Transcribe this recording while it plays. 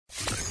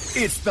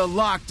It's the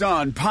Locked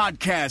On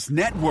Podcast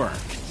Network,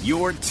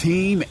 your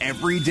team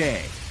every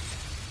day.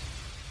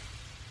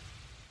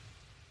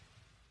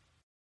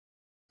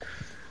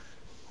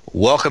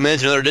 Welcome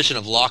into another edition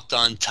of Locked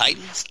On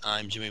Titans.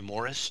 I'm Jimmy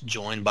Morris,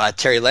 joined by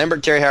Terry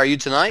Lambert. Terry, how are you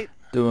tonight?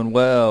 Doing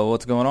well.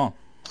 What's going on?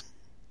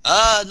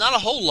 Not a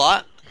whole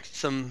lot.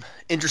 Some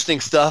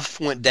interesting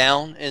stuff went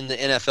down in the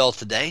NFL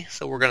today,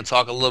 so we're going to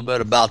talk a little bit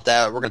about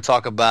that. We're going to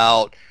talk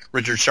about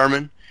Richard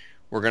Sherman.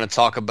 We're going to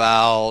talk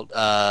about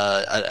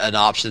an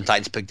option the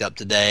Titans picked up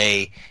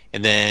today,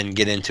 and then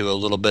get into a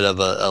little bit of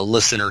a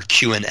listener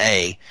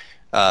Q&A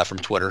from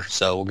Twitter.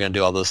 So we're going to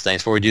do all those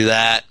things. Before we do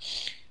that,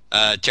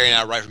 Terry and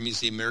I write from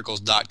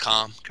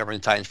UCMiracles.com, covering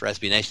the Titans for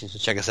SB Nation, so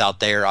check us out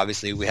there.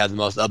 Obviously, we have the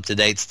most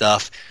up-to-date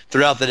stuff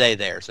throughout the day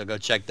there, so go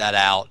check that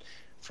out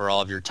for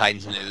all of your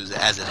Titans news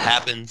as it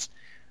happens.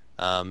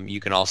 You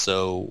can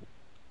also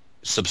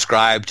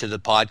subscribe to the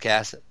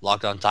podcast,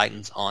 Locked On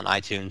Titans, on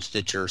iTunes,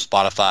 Stitcher,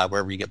 Spotify,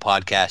 wherever you get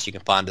podcasts. You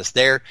can find us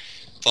there.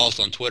 Follow us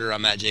on Twitter.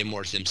 I'm at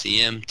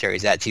JMorrisMCM.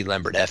 Terry's at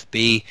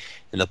TLambertFB.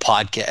 And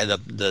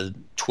the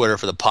Twitter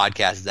for the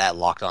podcast is at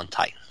Locked On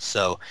Titans.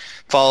 So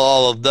follow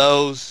all of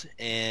those,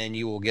 and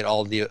you will get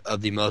all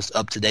of the most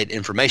up-to-date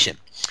information.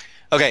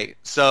 Okay,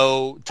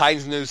 so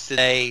Titans news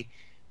today.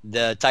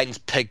 The Titans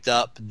picked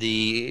up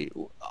the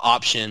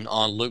option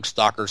on Luke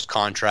Stalker's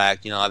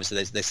contract. You know,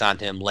 obviously they signed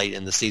him late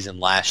in the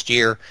season last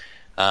year,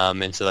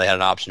 and so they had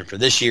an option for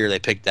this year. They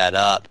picked that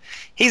up.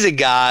 He's a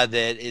guy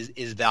that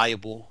is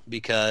valuable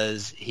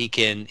because he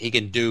can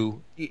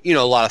do a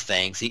lot of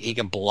things. He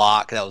can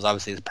block. That was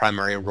obviously his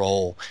primary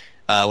role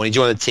when he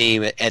joined the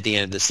team at the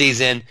end of the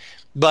season.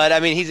 But,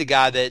 I mean, he's a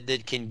guy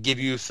that can give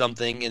you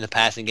something in the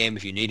passing game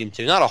if you need him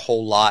to. Not a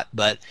whole lot,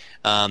 but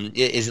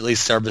is at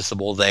least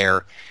serviceable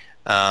there.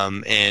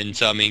 And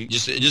so, I mean,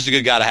 just a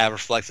good guy to have for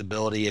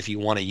flexibility if you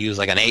want to use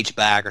like an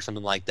H-back or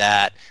something like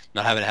that,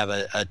 not having to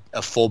have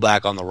a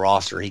fullback on the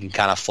roster. He can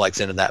kind of flex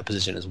into that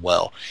position as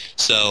well.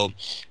 So,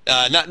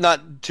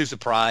 not too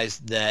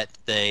surprised that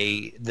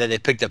they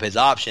picked up his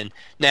option.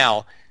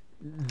 Now,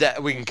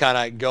 that we can kind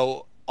of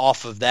go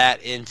off of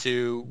that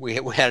into we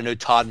had a new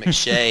Todd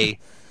McShay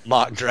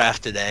mock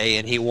draft today,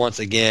 and he once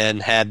again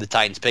had the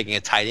Titans picking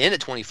a tight end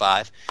at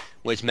 25,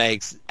 which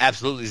makes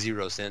absolutely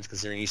zero sense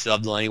considering you still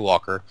have Delaney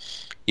Walker.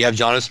 You have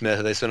Jonnu Smith,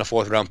 who they spent a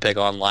fourth-round pick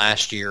on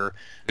last year,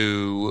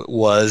 who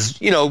was,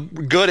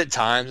 good at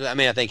times. I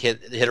mean, I think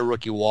hit a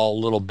rookie wall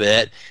a little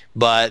bit,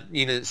 but,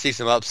 see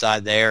some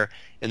upside there.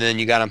 And then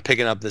you got him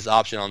picking up this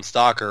option on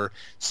Stalker.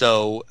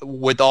 So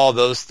with all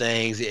those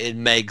things, it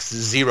makes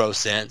zero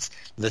sense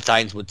the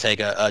Titans would take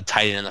a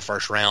tight end in the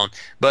first round.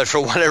 But for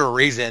whatever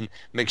reason,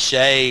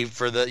 McShay,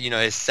 for the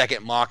his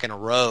second mock in a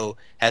row,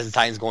 has the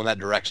Titans going that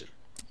direction.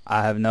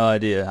 I have no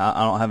idea.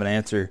 I don't have an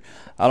answer.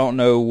 I don't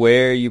know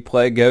where you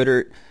play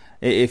Goedert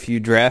if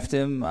you draft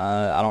him.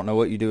 I don't know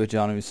what you do with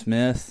Jonnu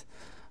Smith.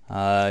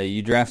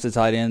 You draft a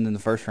tight end in the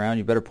first round,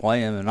 you better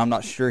play him, and I'm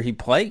not sure he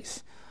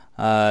plays.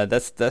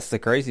 That's the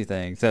crazy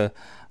thing. So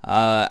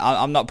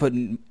I'm not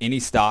putting any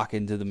stock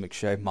into the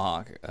McShay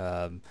mock.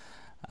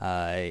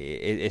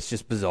 It's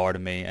just bizarre to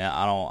me.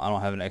 I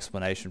don't have an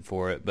explanation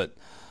for it. But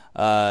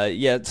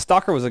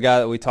Stalker was a guy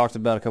that we talked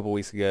about a couple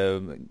weeks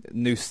ago.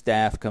 New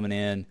staff coming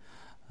in.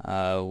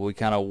 We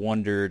kind of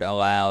wondered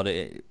aloud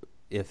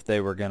if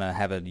they were going to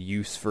have a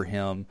use for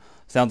him.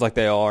 Sounds like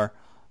they are,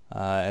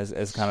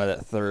 as kind of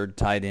that third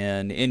tight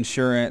end.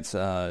 Insurance,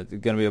 going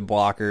to be a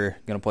blocker,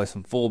 going to play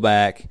some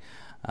fullback,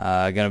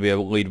 going to be a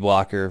lead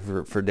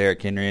blocker for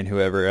Derrick Henry and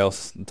whoever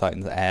else the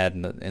Titans add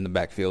in the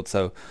backfield.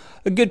 So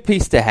a good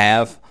piece to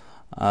have.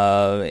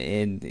 But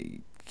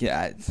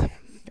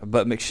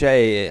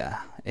McShay,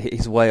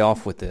 he's way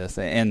off with this.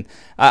 And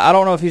I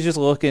don't know if he's just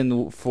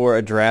looking for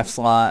a draft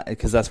slot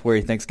because that's where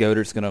he thinks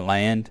Goedert's going to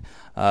land,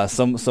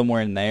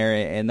 somewhere in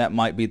there, and that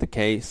might be the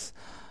case.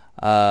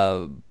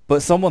 But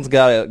someone's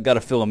got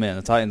to fill him in.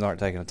 The Titans aren't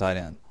taking a tight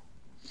end.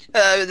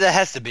 That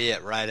has to be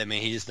it, right? I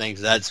mean, he just thinks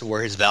that's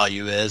where his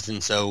value is,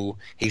 and so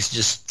he's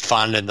just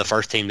finding the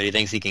first team that he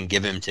thinks he can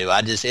give him to.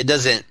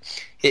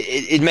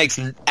 It makes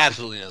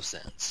absolutely no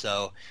sense.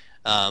 So,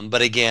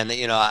 but again,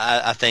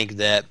 I think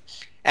that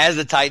as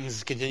the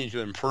Titans continue to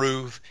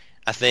improve,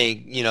 I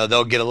think,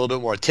 they'll get a little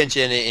bit more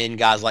attention, and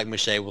guys like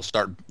McShay will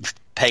start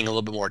paying a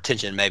little bit more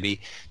attention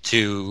maybe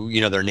to,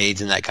 their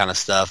needs and that kind of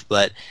stuff.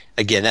 But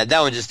again,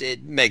 that one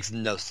it makes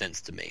no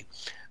sense to me.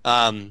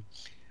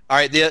 All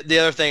right, the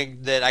other thing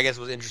that I guess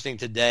was interesting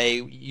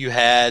today, you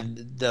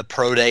had the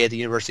pro day at the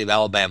University of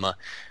Alabama.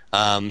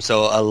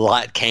 So a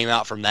lot came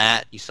out from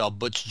that. You saw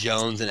Butch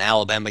Jones in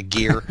Alabama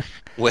gear,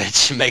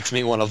 which makes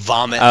me want to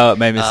vomit. Oh, it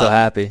made me so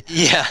happy.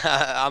 Yeah,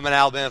 I'm an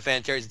Alabama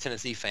fan. Terry's a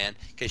Tennessee fan,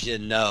 in case you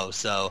didn't know.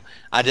 So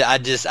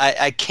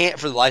I can't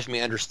for the life of me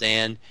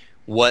understand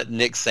what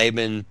Nick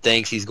Saban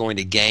thinks he's going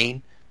to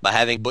gain by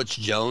having Butch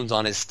Jones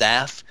on his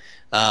staff.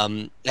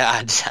 It's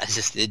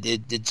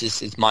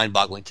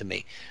mind-boggling to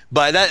me.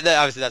 But that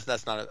obviously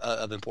that's not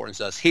of importance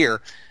to us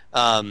here.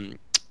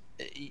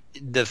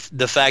 The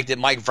fact that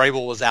Mike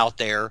Vrabel was out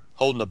there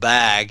holding the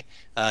bag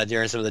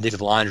during some of the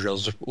defensive line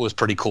drills was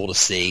pretty cool to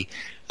see.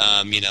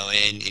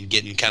 and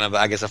getting kind of,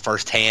 I guess, a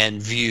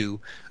first-hand view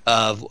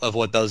of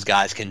what those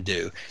guys can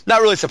do.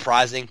 Not really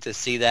surprising to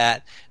see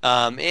that.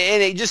 And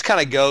it just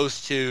kind of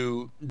goes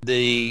to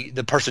the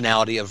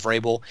personality of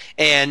Vrabel.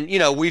 And,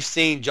 we've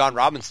seen John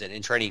Robinson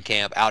in training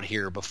camp out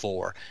here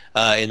before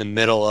in the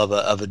middle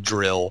of a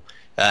drill.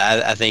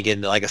 I think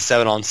in like a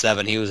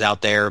 7-on-7, he was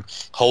out there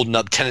holding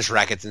up tennis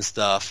rackets and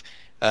stuff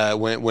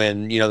when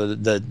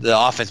the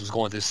offense was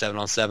going through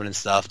 7-on-7 and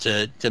stuff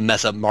to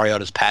mess up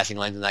Mariota's passing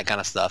lanes and that kind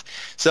of stuff.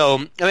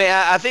 So,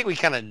 I think we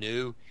kind of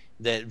knew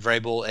that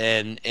Vrabel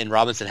and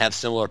Robinson have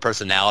similar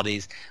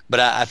personalities, but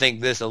I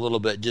think this a little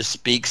bit just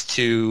speaks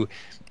to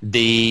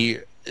the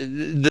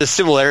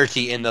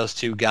similarity in those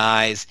two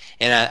guys,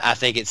 and I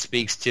think it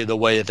speaks to the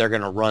way that they're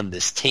going to run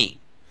this team.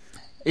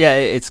 Yeah,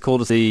 it's cool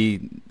to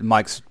see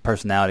Mike's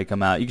personality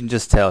come out. You can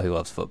just tell he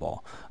loves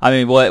football. I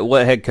mean,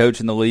 what head coach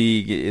in the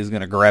league is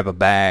going to grab a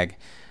bag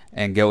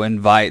and go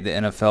invite the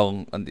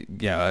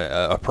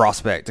NFL, a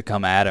prospect to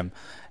come at him?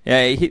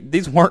 Yeah,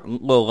 these weren't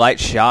little light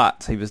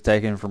shots he was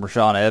taking from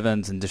Rashaan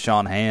Evans and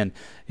Deshaun Hand.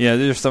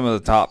 These are some of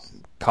the top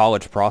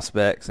college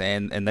prospects,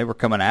 and they were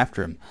coming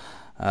after him,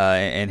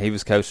 and he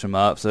was coaching them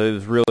up. So it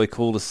was really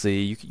cool to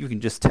see. You can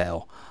just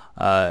tell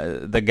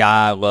the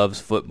guy loves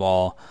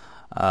football.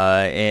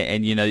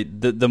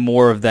 The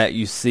more of that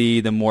you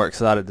see, the more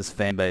excited this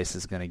fan base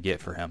is going to get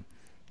for him.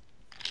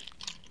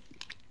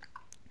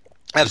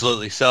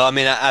 Absolutely. So,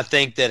 I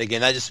think that,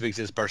 again, that just speaks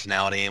to his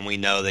personality, and we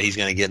know that he's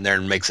going to get in there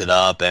and mix it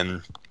up,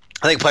 and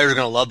I think players are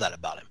going to love that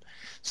about him.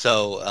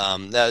 So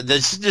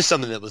that's just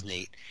something that was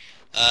neat.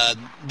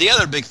 The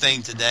other big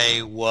thing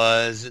today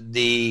was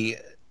the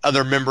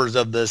other members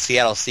of the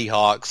Seattle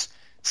Seahawks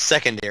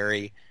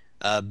secondary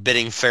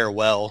bidding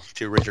farewell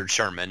to Richard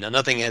Sherman. Now,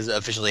 nothing has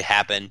officially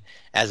happened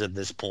as of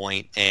this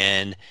point,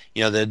 and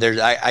there's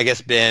I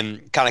guess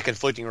been kind of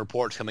conflicting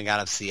reports coming out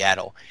of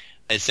Seattle.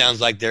 It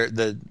sounds like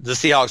the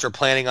Seahawks are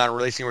planning on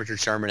releasing Richard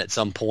Sherman at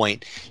some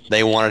point.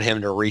 They wanted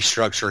him to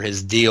restructure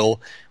his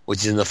deal, which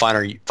is in the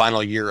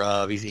final year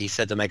of. He's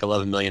set to make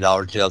 $11 million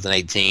in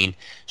 2018.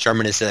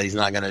 Sherman has said he's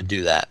not going to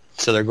do that,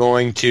 so they're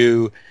going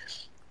to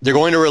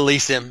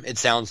release him. It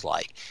sounds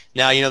like.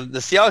 Now, the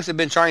Seahawks have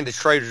been trying to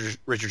trade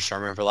Richard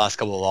Sherman for the last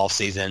couple of off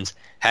seasons.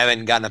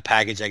 Haven't gotten a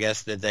package, I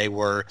guess, that they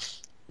were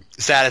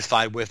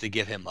satisfied with to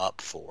give him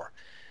up for.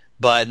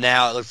 But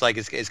now it looks like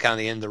it's kind of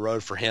the end of the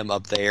road for him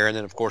up there. And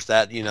then, of course,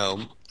 that,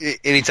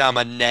 anytime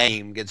a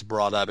name gets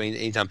brought up,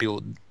 anytime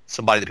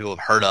somebody that people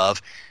have heard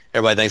of,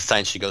 everybody thinks the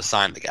Titans should go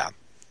sign the guy.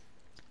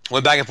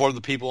 Went back and forth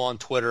with people on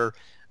Twitter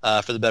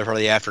for the better part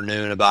of the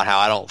afternoon about how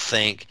I don't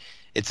think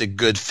it's a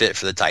good fit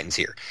for the Titans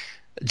here.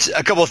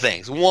 A couple of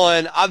things.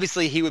 One,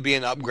 obviously he would be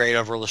an upgrade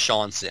over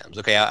LaShawn Sims.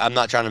 Okay, I'm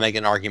not trying to make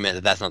an argument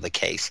that that's not the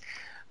case.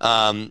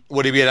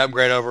 Would he be an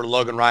upgrade over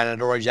Logan Ryan and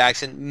Adoree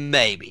Jackson?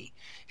 Maybe.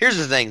 Here's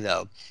the thing,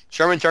 though.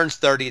 Sherman turns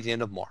 30 at the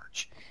end of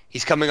March.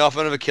 He's coming off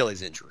an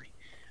Achilles injury.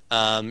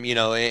 And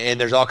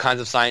there's all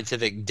kinds of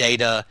scientific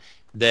data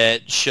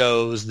that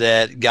shows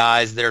that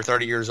guys that are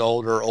 30 years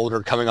old or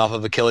older coming off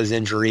of Achilles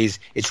injuries,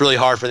 it's really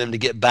hard for them to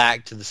get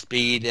back to the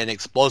speed and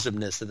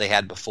explosiveness that they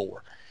had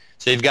before.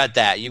 So you've got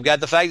that. You've got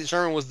the fact that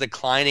Sherman was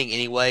declining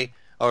anyway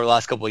over the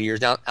last couple of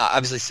years. Now,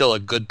 obviously still a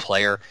good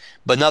player,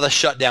 but not the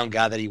shutdown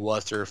guy that he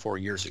was 3 or 4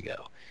 years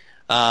ago.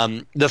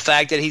 The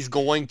fact that he's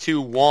going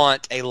to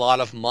want a lot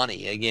of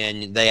money.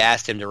 Again, they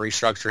asked him to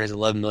restructure his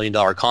 $11 million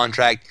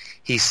contract.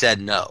 He said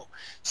no.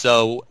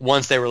 So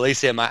once they release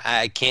him,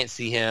 I can't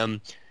see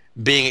him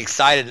being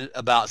excited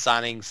about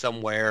signing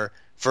somewhere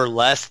for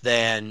less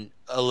than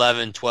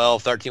 11,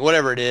 12, 13,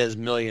 whatever it is,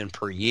 million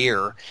per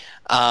year.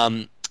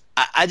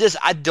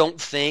 I don't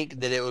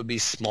think that it would be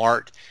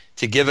smart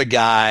to give a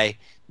guy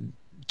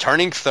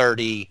turning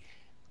 30,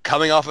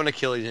 coming off an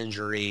Achilles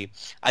injury.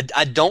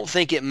 I don't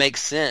think it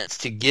makes sense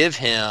to give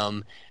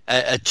him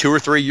a 2 or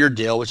 3 year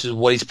deal, which is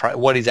what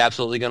he's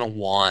absolutely going to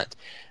want.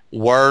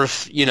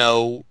 Worth,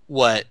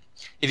 what?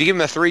 If you give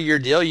him a 3 year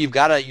deal,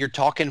 you're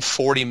talking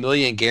 $40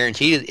 million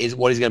guaranteed is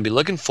what he's going to be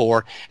looking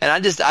for, and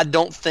I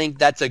don't think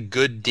that's a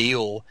good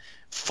deal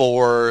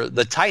for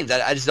the Titans.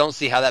 I just don't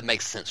see how that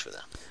makes sense for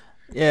them.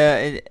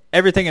 Yeah,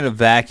 everything in a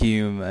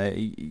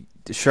vacuum.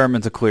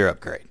 Sherman's a clear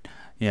upgrade.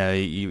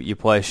 You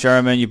play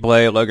Sherman, you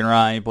play Logan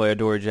Ryan, you play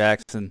Adoree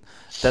Jackson.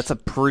 That's a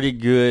pretty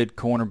good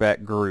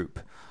cornerback group.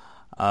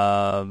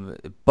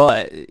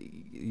 But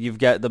you've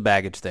got the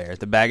baggage there.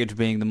 The baggage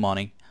being the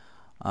money.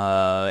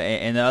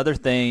 And the other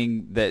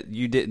thing that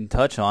you didn't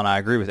touch on, I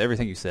agree with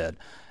everything you said.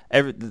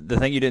 The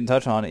thing you didn't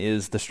touch on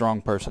is the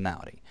strong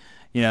personality.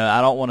 I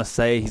don't want to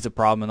say he's a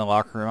problem in the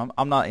locker room.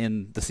 I'm not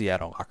in the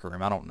Seattle locker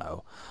room. I don't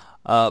know.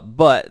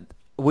 But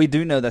we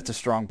do know that's a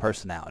strong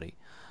personality.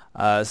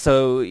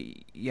 So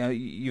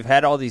you've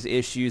had all these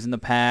issues in the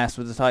past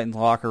with the Titans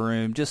locker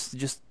room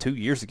just 2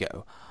 years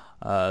ago,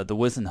 the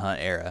Whisenhunt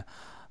era,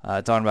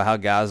 talking about how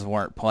guys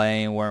weren't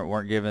playing,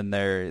 weren't giving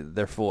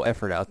their full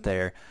effort out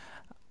there.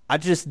 I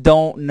just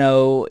don't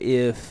know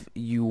if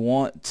you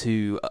want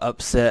to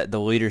upset the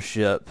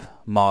leadership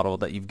model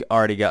that you've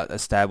already got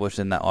established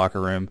in that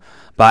locker room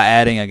by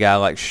adding a guy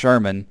like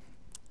Sherman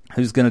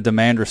who's going to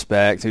demand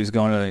respect, who's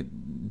going to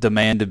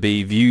demand to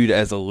be viewed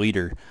as a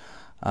leader.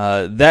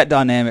 That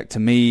dynamic to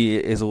me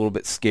is a little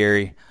bit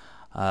scary.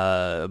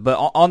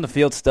 But on the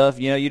field stuff,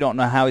 you don't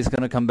know how he's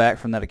going to come back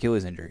from that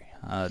Achilles injury.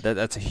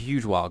 That's a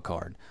huge wild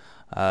card.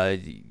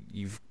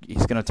 He's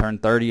going to turn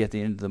 30 at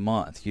the end of the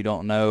month. You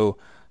don't know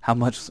how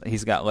much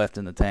he's got left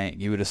in the tank.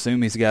 You would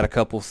assume he's got a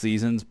couple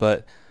seasons,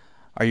 but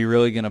are you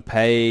really going to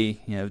pay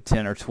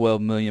 10 or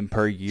 12 million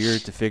per year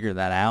to figure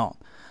that out?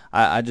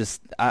 I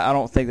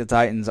don't think the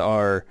Titans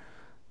are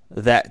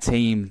that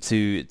team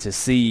to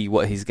see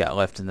what he's got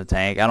left in the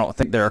tank. I don't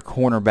think they're a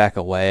cornerback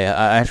away.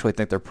 I actually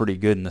think they're pretty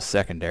good in the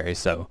secondary.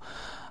 So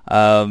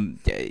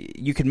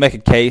you could make a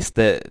case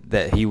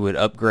that he would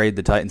upgrade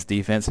the Titans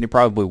defense, and he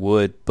probably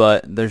would,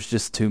 but there's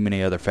just too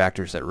many other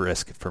factors at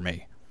risk for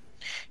me.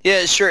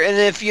 Yeah, sure. And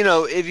if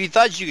you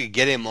thought you could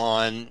get him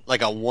on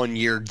like a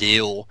 1-year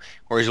deal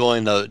where he's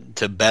willing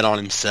to bet on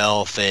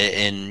himself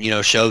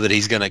and show that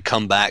he's going to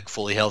come back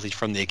fully healthy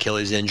from the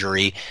Achilles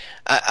injury,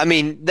 I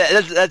mean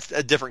that's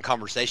a different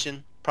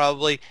conversation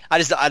probably.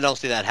 I don't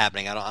see that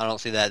happening. I don't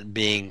see that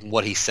being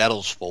what he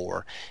settles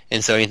for.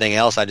 And so anything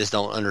else, I just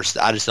don't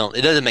understand.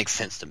 It doesn't make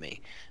sense to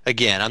me.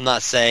 Again, I'm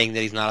not saying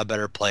that he's not a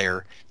better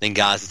player than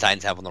guys the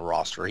Titans have on the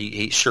roster.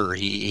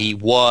 He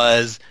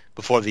was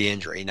before the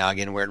injury. Now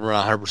again, we're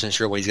not 100%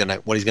 sure what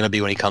he's gonna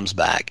be when he comes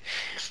back.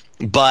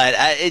 But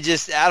I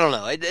don't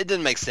know. It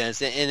doesn't make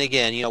sense. And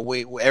again,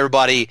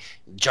 everybody,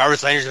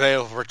 Jarvis Landry's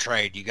available for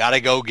trade. You got to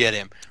go get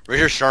him.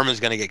 Richard Sherman's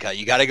going to get cut.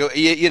 You got to go,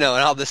 and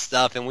all this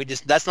stuff. And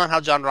that's not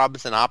how John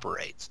Robinson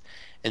operates.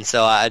 And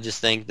so I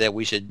just think that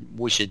we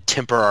should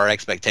temper our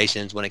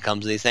expectations when it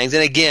comes to these things.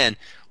 And again,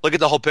 look at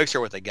the whole picture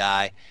with a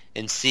guy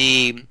and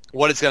see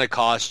what it's going to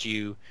cost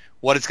you,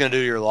 what it's going to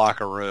do to your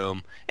locker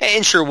room,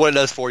 and sure, what it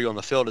does for you on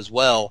the field as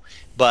well.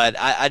 But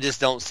I just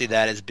don't see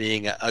that as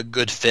being a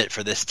good fit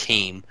for this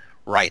team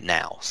right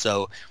now.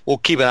 So we'll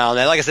keep an eye on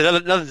that. Like I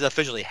said, nothing's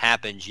officially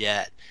happened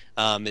yet.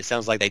 It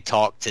sounds like they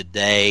talked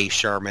today,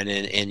 Sherman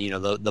and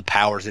the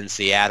powers in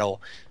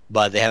Seattle,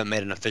 but they haven't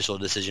made an official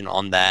decision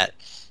on that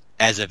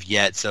as of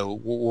yet. So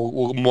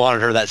we'll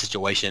monitor that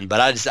situation.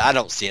 But I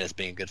don't see it as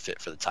being a good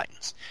fit for the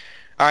Titans.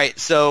 All right,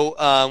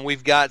 so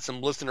we've got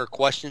some listener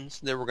questions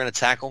that we're going to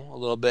tackle a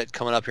little bit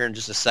coming up here in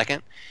just a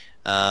second.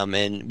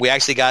 And we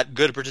actually got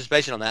good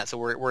participation on that, so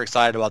we're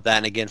excited about that.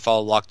 And again,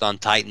 follow Locked On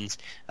Titans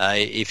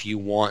if you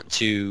want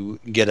to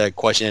get a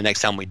question in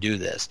next time we do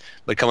this.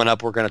 But coming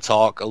up, we're going to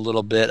talk a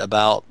little bit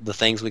about the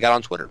things we got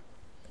on Twitter.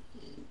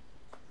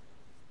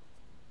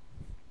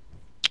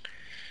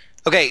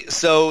 Okay,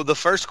 so the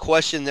first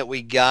question that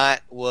we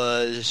got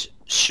was,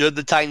 should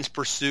the Titans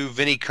pursue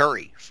Vinny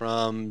Curry,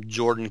 from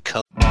Jordan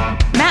Coe?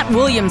 Matt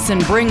Williamson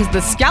brings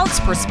the scout's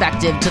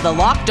perspective to the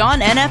Locked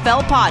On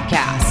NFL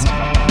podcast.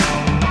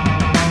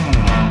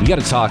 We got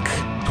to talk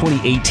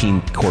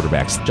 2018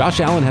 quarterbacks. Josh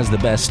Allen has the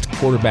best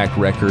quarterback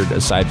record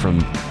aside from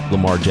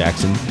Lamar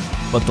Jackson,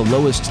 but the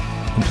lowest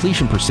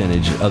completion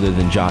percentage other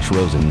than Josh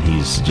Rosen.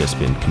 He's just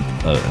been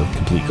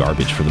complete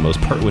garbage for the most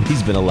part when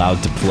he's been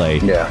allowed to play.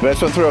 Yeah, but I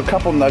just want to throw a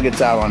couple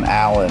nuggets out on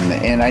Allen,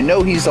 and I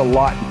know he's a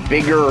lot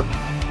bigger,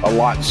 a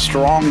lot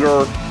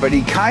stronger, but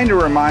he kind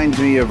of reminds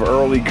me of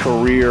early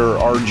career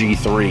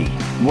RG3.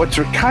 What's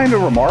kind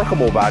of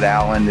remarkable about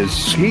Allen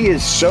is he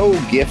is so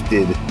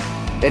gifted.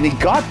 And he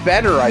got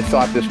better, I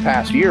thought, this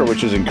past year,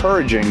 which is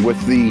encouraging,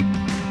 with the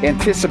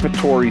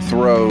anticipatory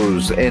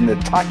throws and the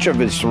touch of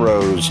his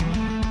throws.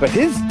 But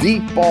his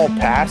deep ball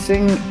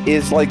passing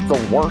is like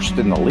the worst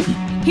in the league.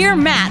 Hear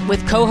Matt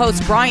with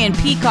co-host Brian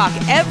Peacock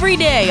every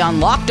day on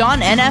Locked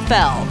On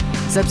NFL.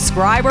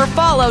 Subscribe or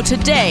follow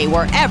today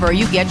wherever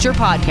you get your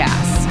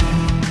podcasts.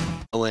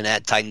 And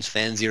at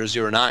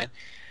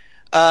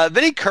TitansFan009.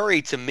 Vinny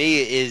Curry, to me,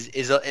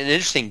 is an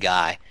interesting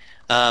guy.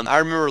 I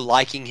remember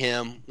liking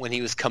him when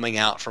he was coming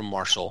out from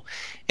Marshall.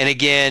 And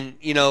again,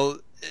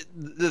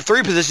 the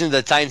three positions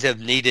that the Titans have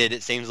needed,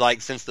 it seems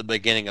like, since the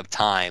beginning of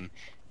time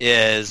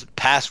is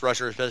pass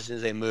rusher, especially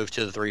as they move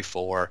to the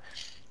 3-4,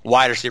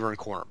 wide receiver, and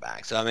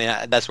cornerback. So, I mean,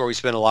 that's where we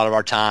spend a lot of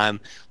our time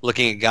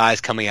looking at guys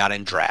coming out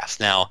in drafts.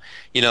 Now,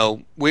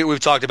 we've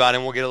talked about,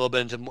 and we'll get a little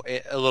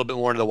bit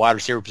more into the wide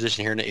receiver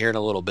position here in a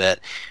little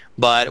bit.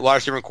 But wide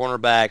receiver and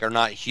cornerback are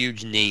not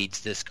huge needs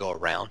this go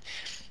around.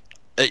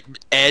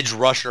 Edge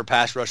rusher,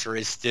 pass rusher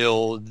is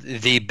still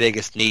the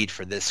biggest need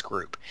for this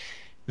group.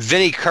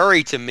 Vinny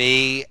Curry, to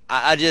me,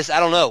 I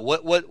don't know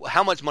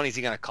how much money is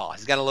he going to cost.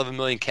 He's got an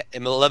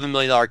 $11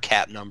 million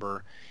cap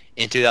number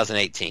in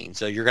 2018,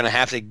 so you're going to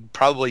have to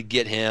probably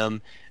get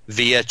him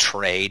via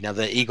trade. Now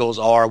the Eagles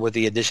are, with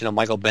the addition of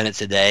Michael Bennett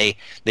today,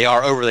 they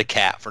are over the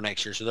cap for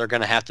next year, so they're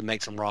going to have to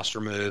make some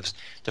roster moves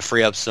to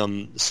free up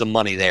some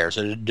money there.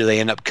 So do they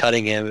end up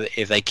cutting him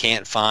if they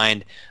can't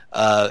find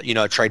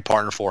a trade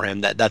partner for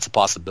him? That's a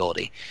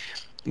possibility.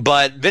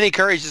 But Vinny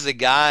Curry is just a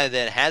guy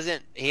that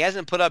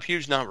hasn't put up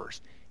huge numbers.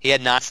 He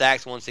had 9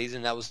 sacks one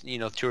season. That was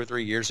 2 or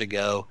 3 years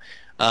ago.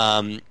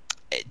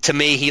 To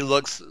me, he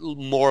looks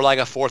more like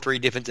a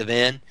 4-3 defensive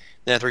end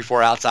than a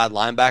 3-4 outside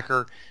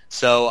linebacker.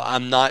 So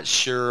I'm not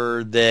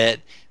sure that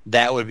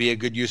that would be a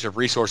good use of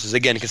resources.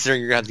 Again,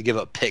 considering you're going to have to give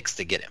up picks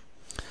to get him.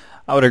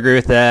 I would agree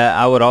with that.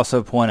 I would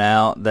also point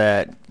out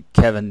that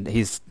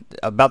he's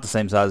about the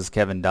same size as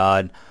Kevin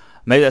Dodd.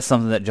 Maybe that's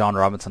something that John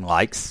Robinson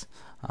likes.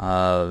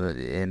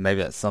 And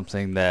maybe that's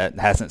something that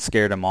hasn't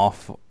scared him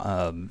off,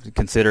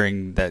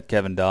 considering that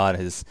Kevin Dodd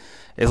is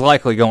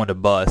likely going to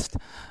bust.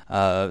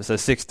 So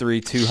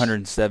 6'3",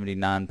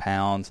 279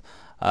 pounds.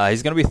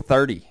 He's going to be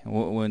 30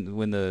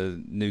 when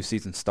the new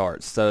season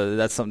starts. So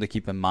that's something to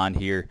keep in mind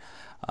here.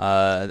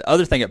 The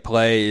other thing at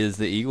play is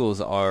the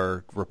Eagles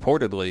are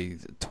reportedly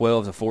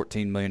 $12 to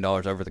 $14 million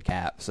over the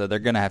cap. So they're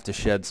going to have to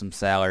shed some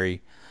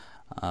salary.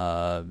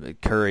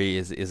 Curry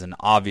is an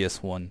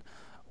obvious one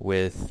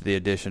with the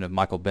addition of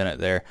Michael Bennett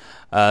there.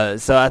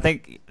 So I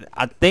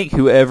think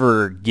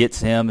whoever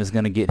gets him is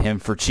going to get him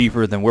for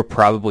cheaper than we're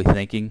probably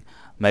thinking,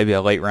 maybe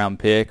a late round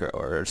pick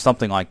or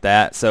something like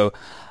that. So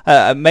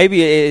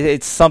maybe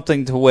it's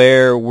something to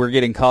where we're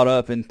getting caught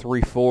up in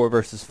 3-4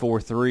 versus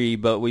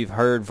 4-3, but we've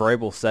heard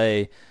Vrabel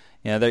say,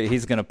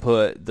 he's going to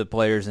put the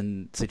players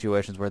in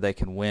situations where they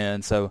can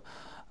win. So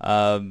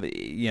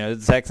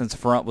the Texans'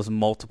 front was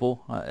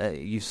multiple.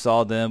 You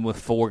saw them with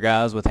 4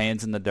 guys with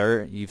hands in the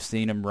dirt. You've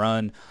seen them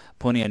run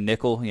plenty of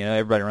nickel.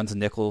 Everybody runs a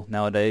nickel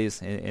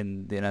nowadays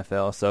in the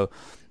NFL. So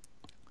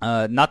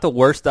not the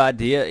worst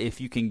idea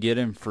if you can get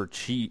him for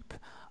cheap.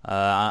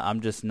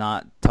 I'm just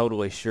not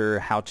totally sure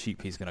how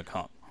cheap he's going to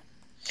come.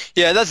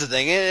 Yeah, that's the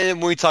thing.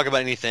 And when we talk about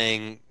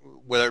anything,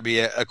 whether it be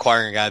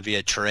acquiring a guy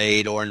via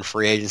trade or in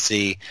free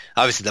agency,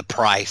 obviously the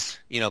price,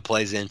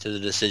 plays into the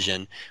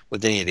decision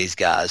with any of these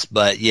guys.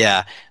 But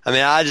yeah, I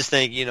mean, I just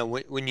think,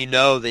 when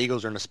the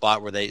Eagles are in a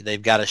spot where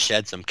they've got to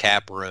shed some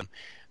cap room,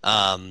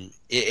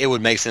 it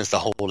would make sense to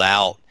hold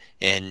out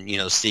and,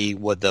 see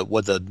what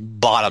the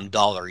bottom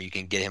dollar you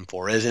can get him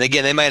for is. And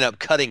again, they might end up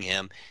cutting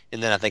him,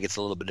 and then I think it's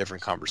a little bit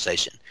different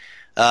conversation.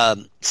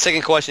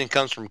 Second question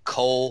comes from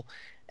Cole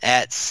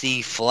at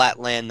C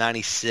Flatland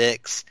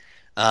 96.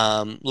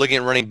 Looking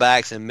at running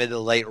backs in mid to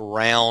late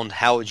round,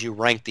 how would you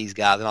rank these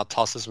guys? And I'll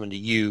toss this one to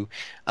you.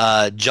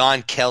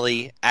 John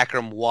Kelly,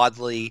 Akram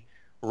Wadley,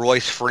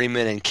 Royce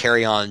Freeman, and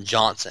Kerryon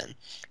Johnson.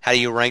 How do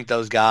you rank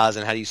those guys,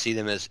 and how do you see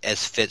them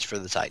as fits for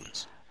the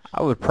Titans?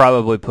 I would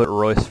probably put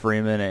Royce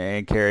Freeman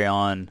and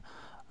Kerryon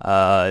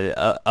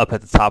up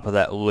at the top of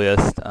that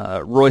list.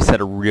 Royce had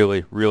a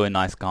really, really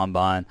nice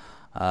combine.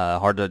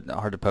 Hard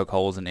to poke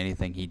holes in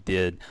anything he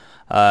did.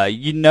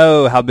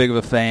 How big of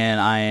a fan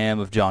I am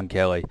of John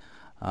Kelly.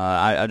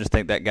 I just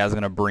think that guy's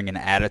going to bring an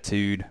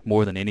attitude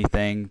more than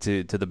anything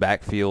to the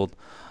backfield.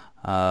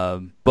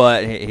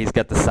 But he's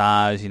got the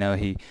size.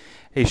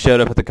 He showed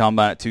up at the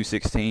combine at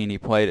 216. He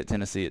played at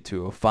Tennessee at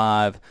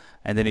 205,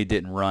 and then he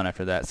didn't run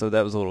after that. So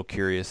that was a little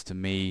curious to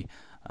me.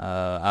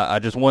 I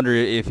just wonder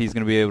if he's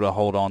going to be able to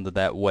hold on to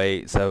that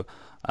weight. So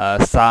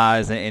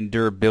size and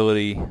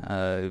durability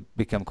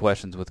become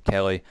questions with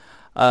Kelly.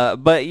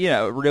 But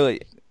really,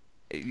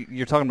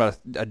 you're talking about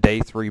a day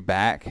 3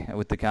 back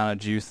with the kind of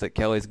juice that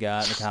Kelly's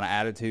got and the kind of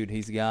attitude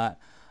he's got.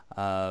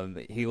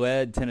 He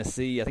led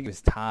Tennessee. I think he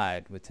was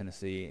tied with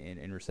Tennessee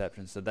in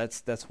receptions. So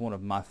that's one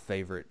of my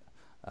favorite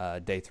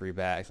day 3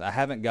 backs. I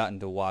haven't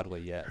gotten to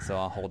Wadley yet, so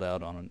I'll hold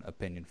out on an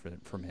opinion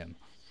from him.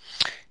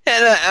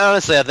 And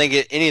honestly, I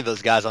think any of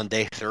those guys on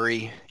day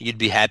 3, you'd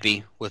be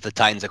happy with the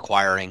Titans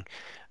acquiring,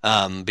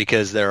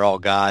 because they're all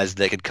guys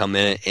that could come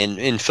in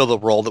and fill the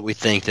role that we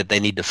think that they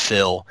need to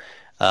fill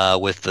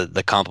with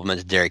the complement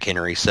to Derrick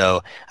Henry.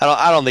 So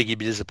I don't think you'd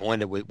be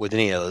disappointed with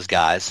any of those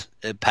guys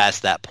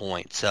past that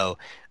point. So,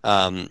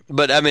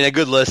 but I mean, a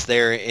good list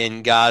there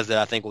in guys that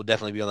I think will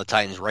definitely be on the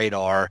Titans'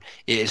 radar,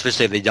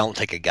 especially if they don't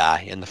take a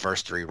guy in the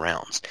first 3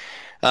 rounds.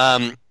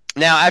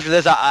 Now, after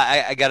this,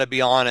 I got to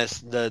be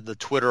honest, the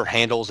Twitter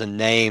handles and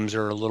names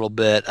are a little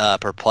bit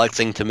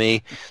perplexing to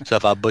me. So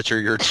if I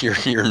butcher your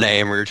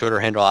name or your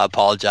Twitter handle, I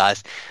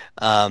apologize.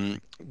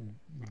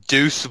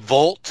 Deuce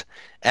Volt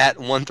at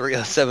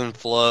 1307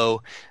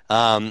 Flow,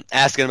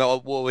 asking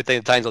about what we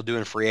think the Titans will do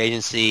in free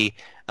agency,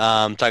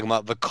 talking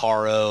about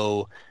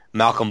Vaccaro,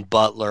 Malcolm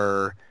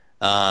Butler,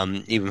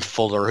 even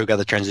Fuller, who got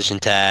the transition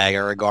tag,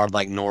 or a guard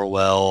like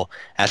Norwell,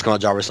 asking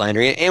about Jarvis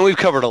Landry. And we've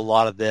covered a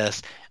lot of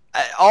this.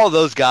 All of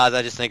those guys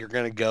I just think are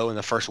going to go in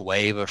the first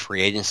wave of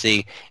free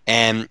agency,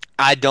 and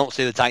I don't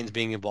see the Titans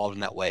being involved in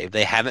that wave.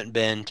 They haven't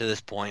been to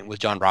this point with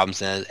John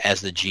Robinson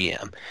as the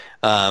GM.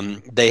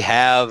 They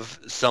have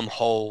some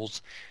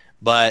holes,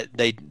 but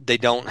they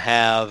don't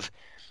have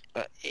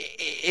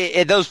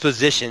at those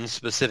positions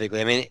specifically.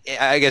 I mean,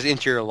 I guess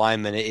interior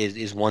alignment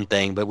is one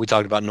thing, but we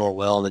talked about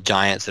Norwell and the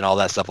Giants and all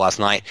that stuff last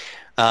night.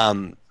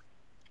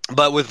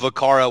 But with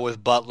Vaccaro,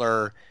 with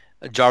Butler,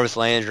 Jarvis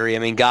Landry, I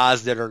mean,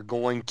 guys that are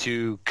going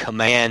to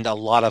command a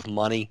lot of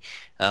money.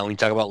 When you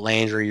talk about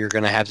Landry, you're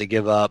going to have to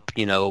give up,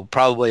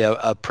 probably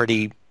a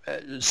pretty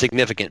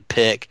significant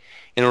pick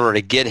in order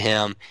to get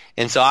him.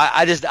 And so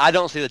I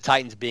don't see the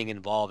Titans being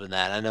involved in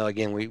that. I know,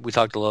 again, we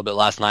talked a little bit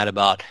last night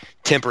about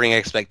tempering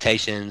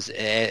expectations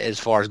as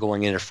far as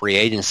going into free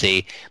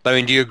agency. But I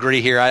mean, do you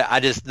agree here?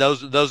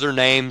 Those are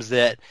names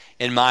that,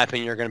 in my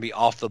opinion, are going to be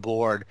off the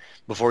board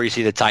before you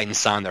see the Titans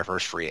sign their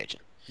first free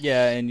agent.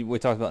 Yeah, and we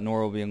talked about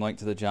Norwell being linked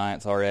to the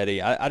Giants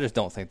already. I just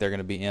don't think they're going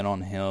to be in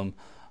on him.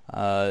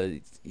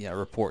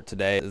 Report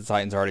today, the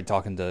Titans are already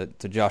talking to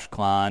Josh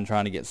Klein,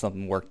 trying to get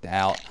something worked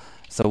out.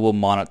 So we'll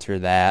monitor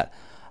that.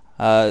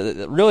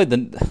 I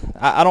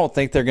don't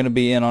think they're going to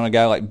be in on a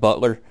guy like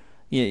Butler.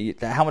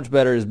 How much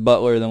better is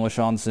Butler than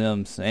LaShawn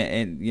Sims?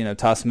 And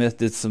Ty Smith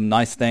did some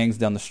nice things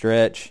down the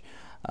stretch.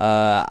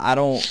 I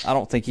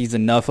don't think he's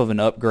enough of an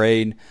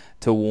upgrade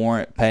to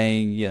warrant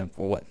paying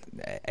for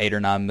 $8 or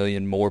 $9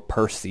 million more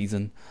per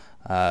season.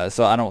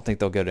 So I don't think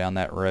they'll go down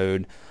that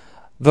road.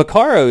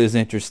 Vaccaro is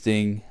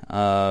interesting.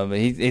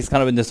 He's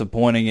kind of been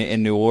disappointing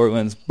in New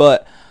Orleans,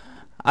 but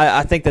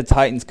I think the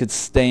Titans could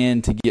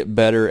stand to get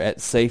better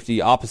at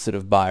safety, opposite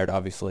of Byard,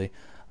 obviously.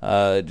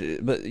 But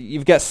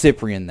you've got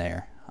Cyprien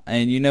there,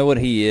 and you know what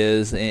he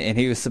is, and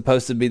he was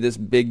supposed to be this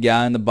big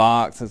guy in the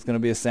box that's going to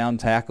be a sound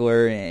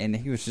tackler, and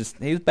he was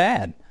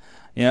bad.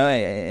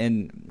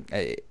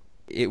 And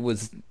it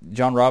was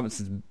John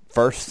Robinson's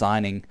first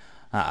signing.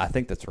 I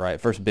think that's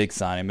right, first big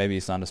signing. Maybe he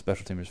signed a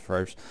special teamers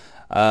first.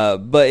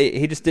 But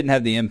he just didn't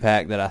have the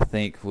impact that I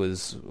think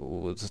was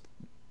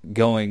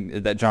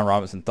that John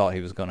Robinson thought he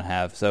was going to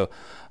have. So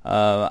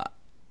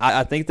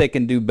I think they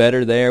can do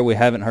better there. We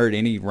haven't heard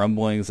any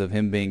rumblings of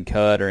him being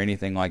cut or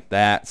anything like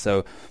that.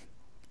 So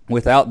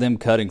without them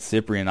cutting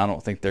Cyprien, I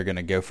don't think they're going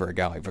to go for a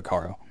guy like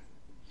Vaccaro.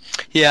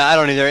 Yeah, I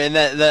don't either. And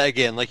that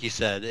again, like you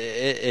said,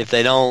 if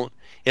they don't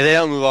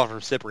move on from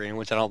Cyprien,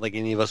 which I don't think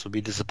any of us would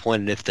be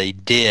disappointed if they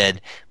did,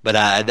 but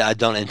I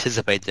don't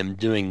anticipate them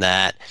doing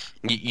that.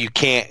 You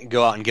can't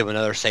go out and give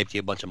another safety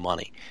a bunch of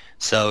money.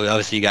 So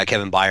obviously you got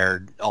Kevin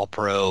Byard,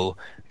 All-Pro,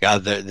 guy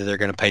that they're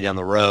going to pay down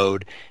the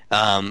road.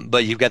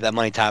 But you've got that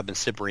money tied up in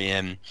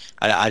Cyprien.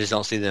 I just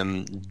don't see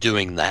them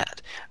doing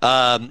that.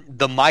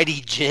 The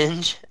Mighty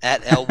Ginge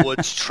at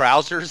Elwood's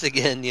Trousers,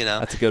 again,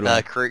 that's a good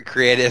one.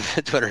 Creative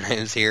Twitter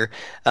names here,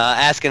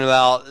 asking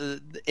about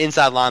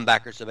inside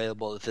linebackers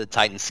available to the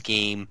Titans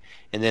scheme,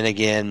 and then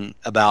again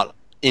about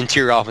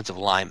interior offensive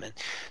linemen.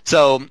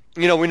 So,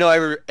 we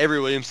know Avery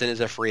Williamson is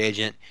a free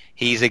agent.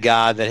 He's a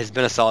guy that has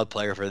been a solid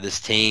player for this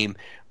team.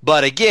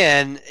 But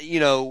again,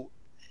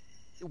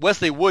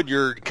 Wesley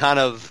Woodyard kind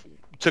of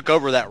took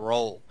over that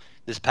role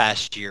this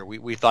past year.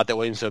 We thought that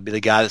Williamson would be the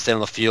guy that stayed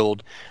on the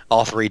field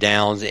all three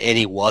downs, and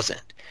he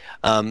wasn't.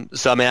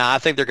 So, I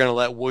think they're going to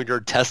let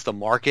Woodyard test the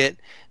market.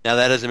 Now,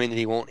 that doesn't mean that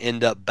he won't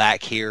end up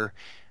back here.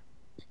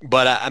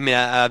 But,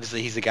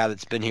 obviously he's the guy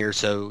that's been here,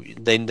 so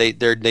they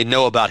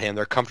know about him.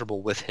 They're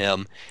comfortable with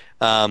him.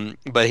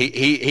 But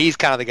he's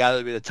kind of the guy that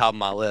would be at the top of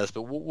my list.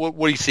 But what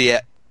do you see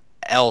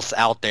else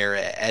out there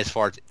as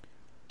far as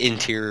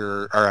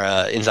interior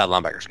or inside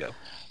linebackers go?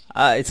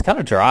 It's kind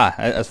of dry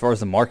as far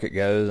as the market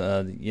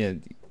goes.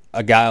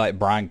 A guy like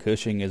Brian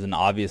Cushing is an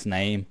obvious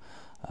name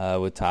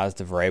with ties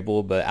to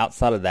Vrabel, but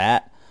outside of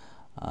that,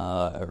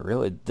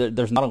 really,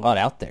 there's not a lot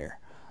out there.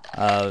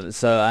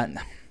 So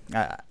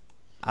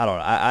I don't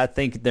know. I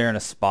think they're in a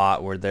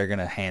spot where they're going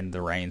to hand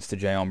the reins to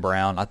Jayon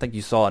Brown. I think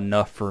you saw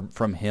enough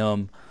from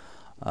him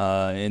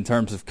in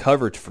terms of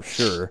coverage for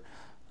sure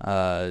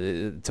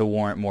to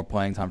warrant more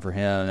playing time for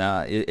him.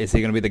 Now, is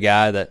he going to be the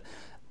guy that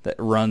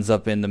runs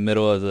up in the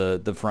middle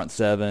of the front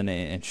seven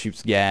and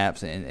shoots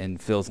gaps and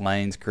fills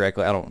lanes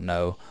correctly? I don't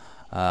know.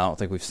 I don't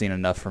think we've seen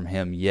enough from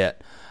him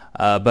yet.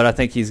 But I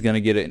think he's going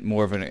to get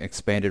more of an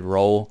expanded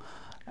role.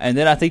 And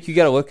then I think you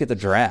got to look at the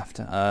draft.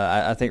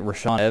 I think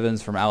Rashaan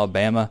Evans from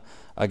Alabama,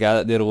 a guy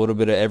that did a little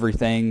bit of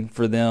everything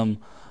for them,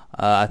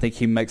 I think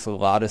he makes a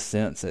lot of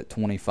sense at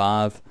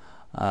 25.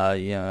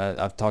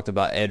 I've talked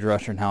about edge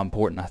rusher and how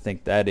important I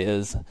think that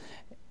is.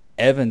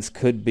 Evans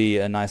could be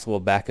a nice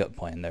little backup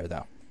plan there,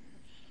 though.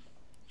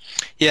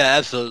 Yeah,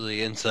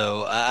 absolutely. And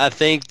so I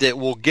think that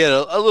we'll get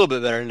a little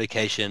bit better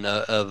indication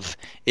of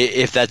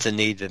if that's a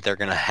need that they're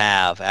going to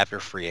have after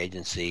free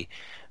agency.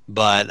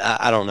 But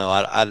I don't know.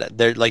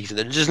 Like you said,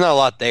 there's just not a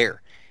lot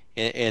there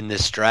in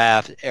this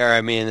draft,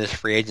 in this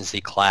free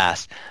agency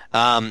class.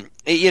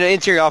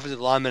 Interior offensive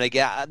linemen,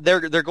 again, they're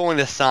going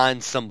to sign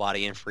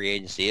somebody in free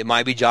agency. It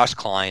might be Josh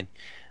Klein.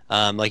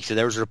 Like you said,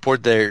 there was a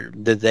report there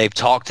that they've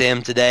talked to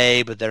him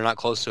today, but they're not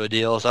close to a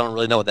deal, so I don't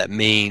really know what that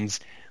means.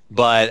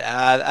 But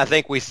I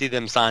think we see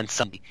them sign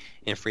somebody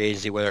in free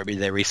agency, whether it be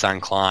they re-sign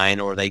Klein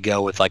or they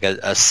go with like a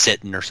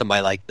Sitton or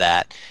somebody like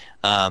that.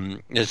 So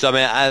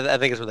I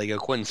think it's where they go.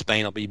 Quentin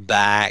Spain will be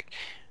back,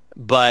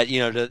 but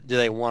do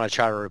they want to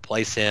try to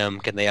replace him?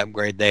 Can they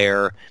upgrade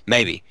there?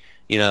 Maybe.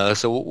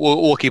 So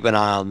we'll keep an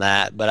eye on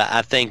that. But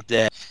I think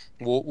that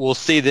we'll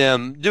see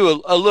them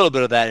do a little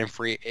bit of that in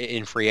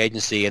free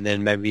agency, and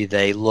then maybe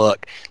they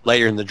look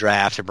later in the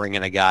draft to bring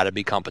in a guy to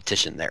be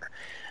competition there.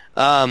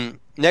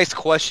 Next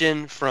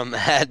question from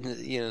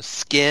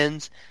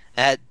Skins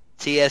at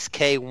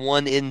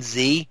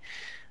TSK1NZ,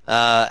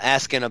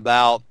 asking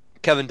about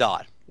Kevin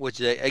Dodd, which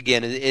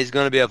again is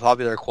going to be a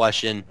popular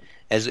question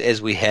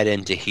as we head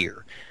into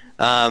here.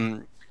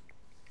 And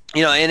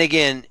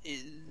again,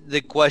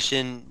 the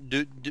question: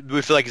 do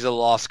we feel like he's a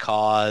lost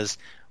cause?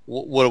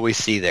 What do we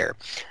see there?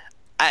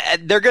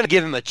 They're going to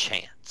give him a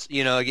chance. shots.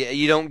 You know,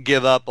 you don't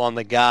give up on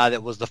the guy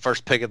that was the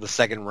first pick of the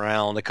second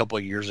round a couple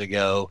of years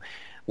ago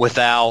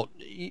without,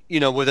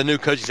 with a new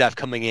coaching staff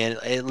coming in,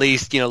 at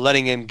least,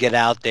 letting him get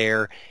out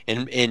there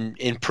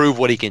and prove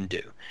what he can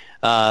do.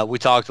 We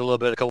talked a little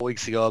bit a couple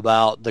weeks ago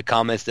about the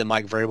comments that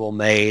Mike Vrabel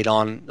made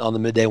on the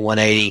Midday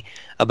 180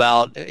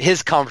 about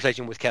his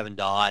conversation with Kevin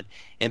Dodd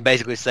and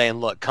basically saying,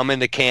 look, come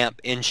into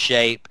camp in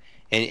shape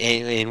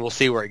and we'll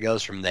see where it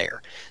goes from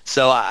there.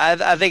 So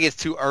I think it's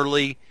too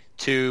early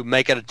to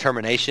make a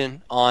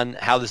determination on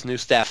how this new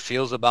staff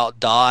feels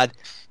about Dodd.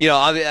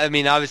 I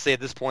mean, obviously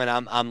at this point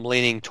I'm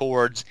leaning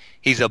towards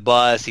he's a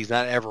bust. He's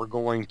not ever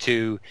going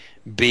to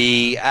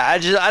be. I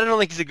don't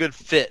think he's a good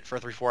fit for a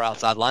 3-4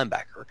 outside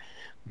linebacker.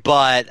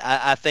 But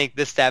I think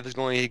this staff is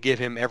going to give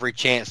him every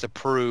chance to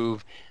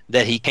prove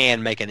that he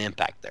can make an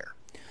impact there.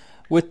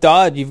 With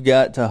Dodd, you've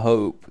got to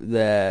hope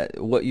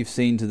that what you've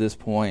seen to this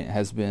point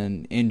has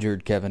been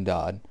injured Kevin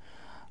Dodd.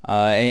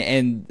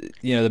 And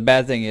the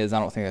bad thing is I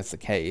don't think that's the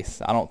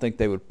case. I don't think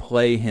they would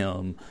play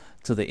him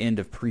to the end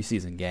of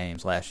preseason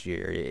games last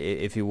year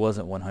if he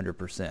wasn't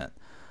 100%.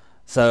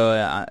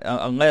 So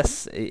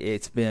unless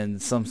it's been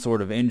some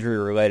sort of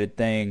injury-related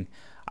thing,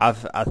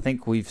 I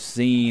think we've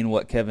seen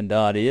what Kevin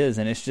Dodd is,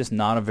 and it's just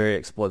not a very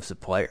explosive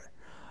player.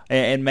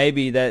 And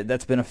maybe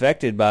that's been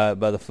affected by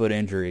the foot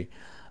injury.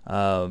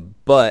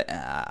 But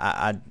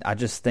I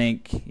just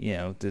think,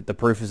 the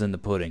proof is in the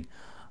pudding.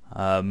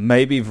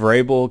 Maybe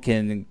Vrabel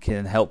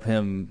can help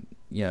him,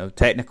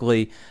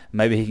 technically.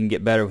 Maybe he can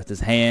get better with his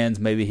hands.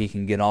 Maybe he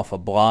can get off a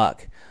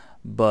block.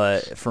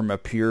 But from a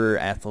pure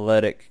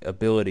athletic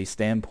ability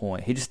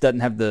standpoint, he just doesn't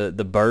have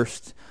the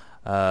burst,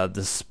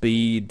 the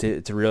speed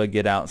to really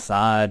get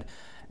outside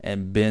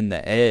and bend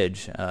the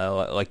edge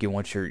like you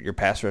want your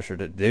pass rusher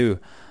to do.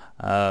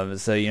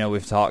 So,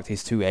 we've talked,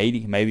 he's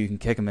 280. Maybe you can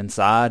kick him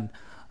inside.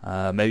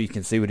 Maybe you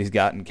can see what he's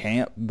got in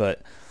camp.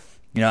 But,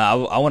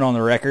 I went on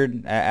the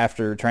record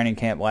after training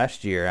camp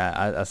last year.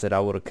 I said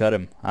I would have cut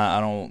him. I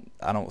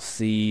don't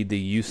see the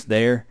use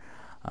there.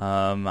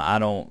 I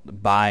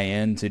don't buy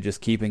into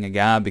just keeping a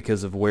guy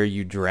because of where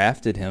you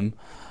drafted him.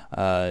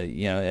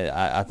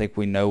 I think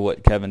we know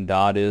what Kevin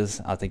Dodd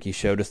is. I think he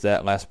showed us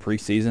that last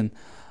preseason.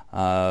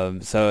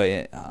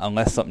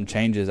 Unless something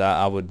changes,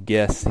 I would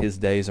guess his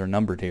days are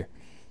numbered here.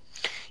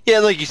 Yeah,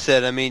 like you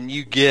said, I mean,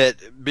 you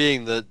get,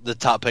 being the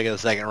top pick of the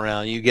second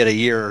round, you get a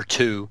year or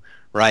two,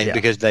 right, yeah,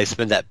 because they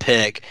spend that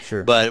pick.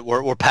 Sure. But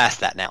we're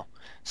past that now.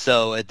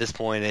 So at this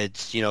point,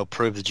 it's,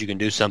 prove that you can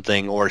do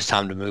something or it's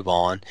time to move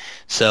on.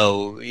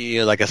 So,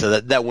 like I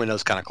said, that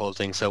window's kind of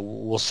closing, so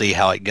we'll see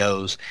how it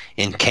goes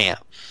in camp.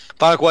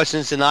 Final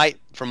questions tonight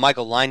from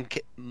Michael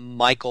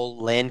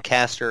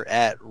Lancaster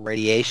at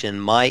Radiation.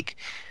 Mike,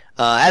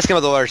 ask him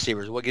about the wide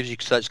receivers. What gives you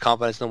such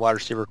confidence in the wide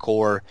receiver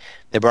core?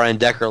 They brought in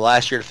Decker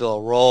last year to fill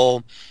a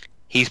role.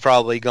 He's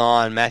probably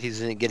gone.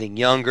 Matthews isn't getting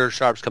younger.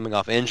 Sharp's coming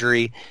off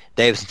injury.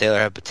 Davis and Taylor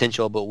have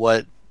potential, but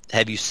what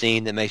have you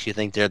seen that makes you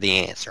think they're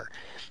the answer?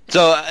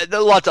 So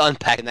there's a lot to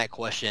unpack in that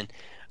question.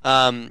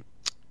 Okay,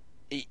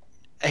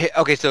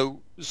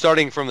 so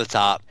starting from the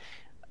top,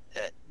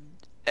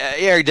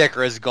 Eric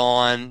Decker is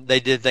gone. They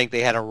did think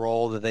they had a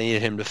role that they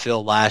needed him to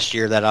fill last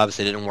year. That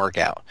obviously didn't work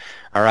out.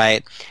 All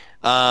right.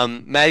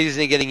 Matthews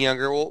isn't getting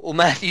younger. Well,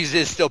 Matthews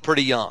is still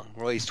pretty young.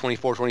 Well, he's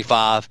 24,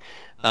 25.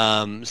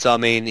 So, I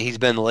mean, he's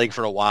been in the league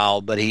for a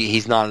while, but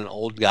he's not an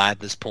old guy at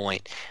this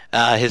point.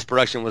 His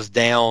production was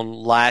down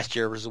last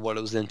year versus what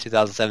it was in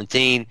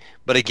 2017.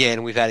 But,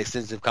 again, we've had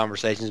extensive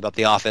conversations about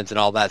the offense and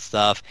all that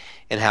stuff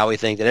and how we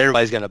think that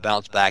everybody's going to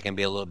bounce back and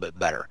be a little bit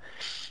better.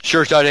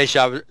 Sure,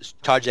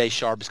 Tajay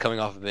Sharp is coming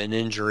off of an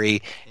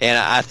injury, and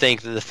I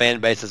think that the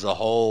fan base as a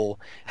whole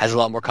has a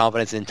lot more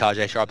confidence in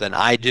Tajay Sharp than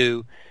I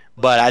do.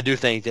 But I do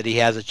think that he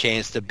has a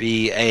chance to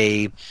be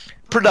a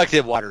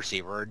productive wide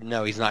receiver.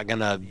 No, he's not going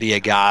to be a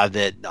guy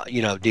that,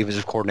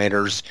 defensive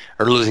coordinators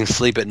are losing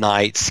sleep at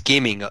night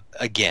scheming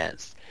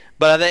against.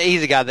 But I think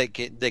he's a guy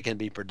that can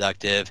be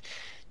productive.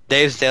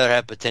 Davis and Taylor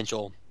have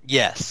potential.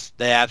 Yes,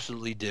 they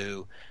absolutely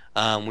do.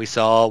 We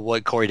saw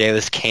what Corey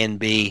Davis can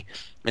be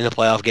in the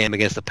playoff game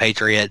against the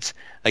Patriots.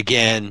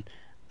 Again,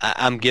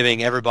 I'm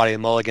giving everybody a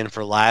mulligan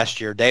for last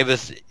year.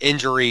 Davis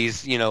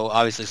injuries,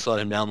 obviously slowed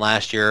him down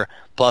last year,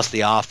 plus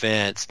the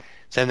offense.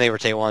 Same thing for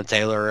Taywan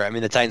Taylor. I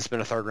mean, the Titans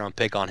spent a third-round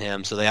pick on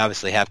him, so they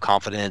obviously have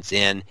confidence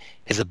in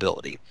his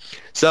ability.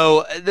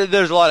 So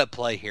there's a lot at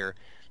play here.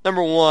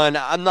 Number one,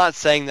 I'm not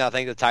saying that I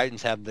think the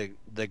Titans have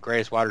the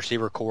greatest wide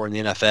receiver core in the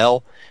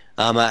NFL.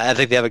 I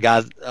think they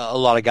have a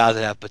lot of guys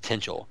that have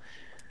potential.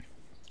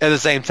 At the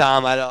same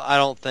time, I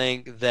don't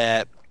think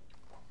that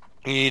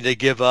you need to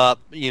give up,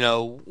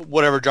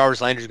 whatever Jarvis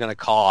Landry's going to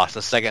cost,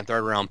 a second,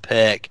 third-round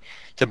pick,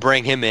 to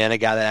bring him in, a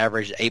guy that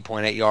averaged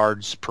 8.8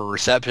 yards per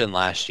reception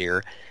last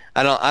year.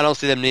 I don't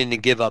see them needing to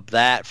give up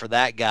that for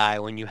that guy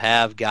when you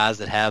have guys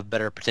that have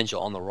better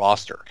potential on the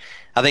roster.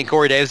 I think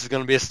Corey Davis is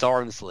going to be a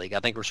star in this league. I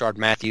think Rashard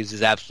Matthews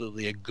is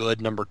absolutely a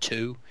good number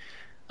two.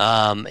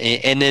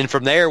 And then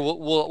from there,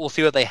 we'll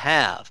see what they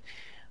have.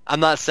 I'm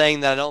not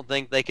saying that I don't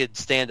think they could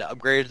stand to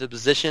upgrade the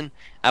position.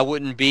 I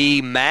wouldn't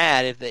be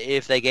mad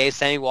if they gave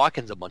Sammy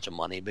Watkins a bunch of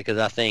money, because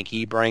I think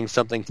he brings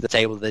something to the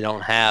table that they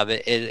don't have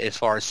as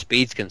far as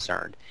speed's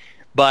concerned.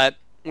 But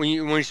when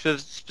you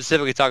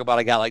specifically talk about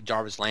a guy like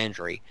Jarvis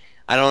Landry,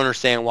 I don't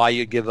understand why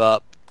you'd give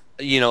up,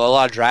 a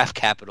lot of draft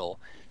capital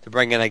to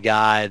bring in a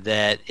guy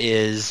that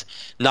is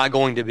not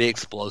going to be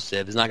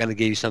explosive, is not going to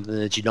give you something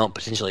that you don't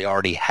potentially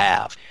already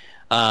have.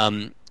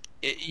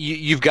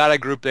 You've got a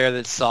group there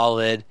that's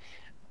solid.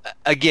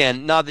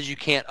 Again, not that you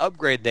can't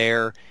upgrade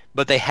there,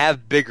 but they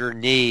have bigger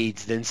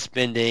needs than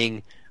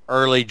spending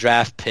early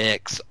draft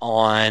picks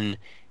on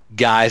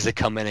guys that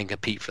come in and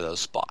compete for those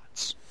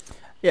spots.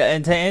 Yeah,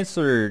 and to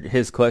answer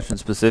his question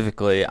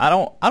specifically, I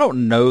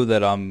don't know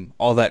that I'm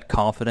all that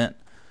confident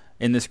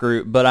in this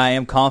group, but I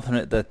am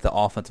confident that the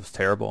offense was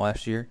terrible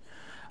last year.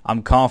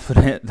 I'm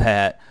confident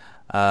that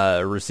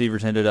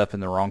receivers ended up in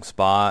the wrong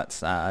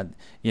spots.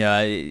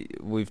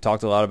 We've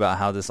talked a lot about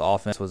how this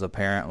offense was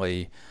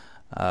apparently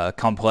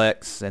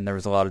complex, and there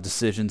was a lot of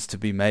decisions to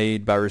be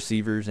made by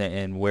receivers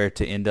and where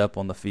to end up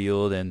on the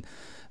field, and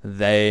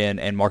they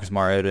and Marcus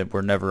Mariota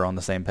were never on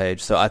the same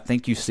page. So I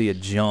think you see a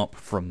jump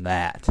from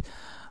that.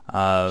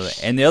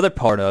 And the other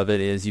part of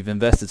it is you've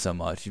invested so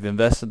much. You've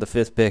invested the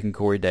 5th pick in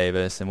Corey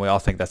Davis, and we all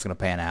think that's going to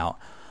pan out.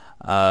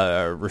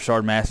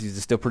 Rashard Matthews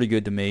is still pretty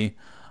good to me.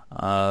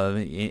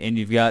 And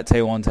you've got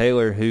Taywan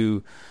Taylor,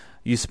 who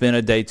you spent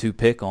a day 2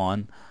 pick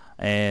on,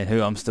 and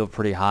who I'm still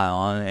pretty high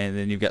on. And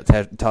then you've got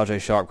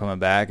Tajay Sharp coming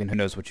back, and who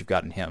knows what you've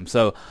got in him.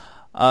 So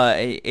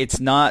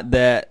it's not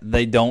that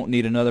they don't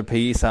need another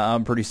piece.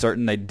 I'm pretty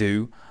certain they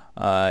do.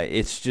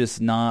 It's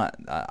just not.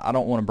 I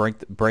don't want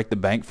to break the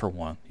bank for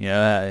one.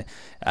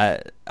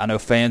 I know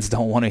fans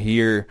don't want to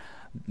hear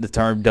the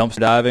term dumpster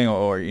diving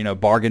or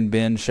bargain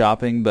bin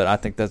shopping, but I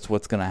think that's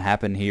what's going to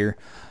happen here.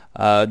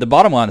 The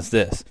bottom line is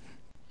this: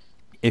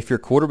 if your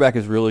quarterback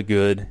is really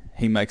good,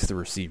 he makes the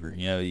receiver.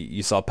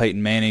 You saw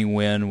Peyton Manning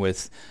win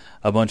with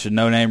a bunch of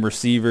no-name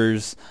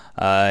receivers.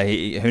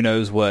 Who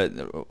knows what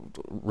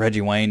Reggie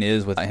Wayne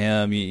is without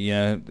him?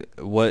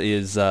 What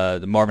is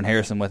the Marvin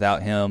Harrison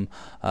without him?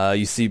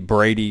 You see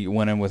Brady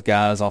winning with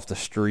guys off the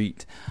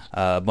street,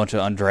 a bunch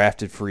of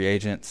undrafted free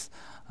agents.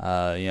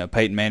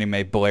 Peyton Manning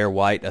made Blair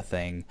White a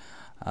thing.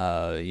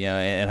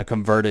 And a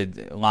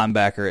converted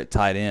linebacker at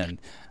tight end.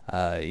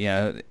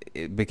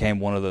 It became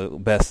one of the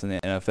best in the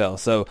NFL.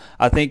 So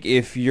I think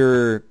if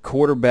your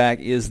quarterback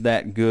is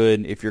that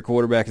good, if your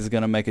quarterback is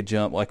going to make a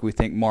jump like we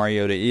think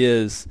Mariota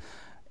is,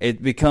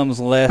 it becomes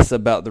less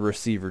about the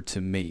receiver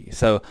to me.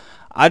 So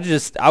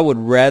I would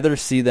rather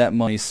see that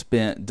money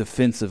spent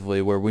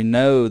defensively where we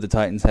know the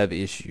Titans have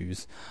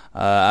issues.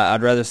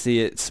 I'd rather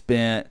see it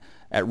spent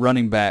at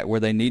running back where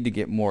they need to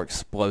get more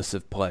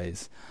explosive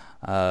plays.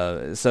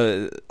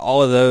 So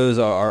all of those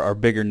are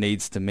bigger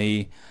needs to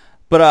me.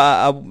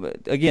 But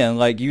again,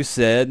 like you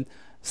said,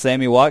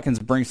 Sammy Watkins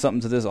brings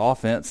something to this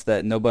offense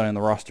that nobody on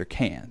the roster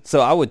can. So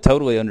I would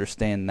totally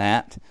understand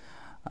that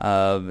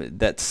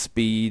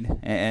speed,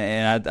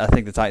 and I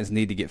think the Titans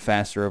need to get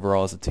faster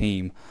overall as a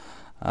team.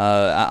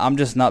 I'm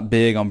just not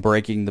big on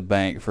breaking the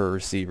bank for a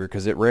receiver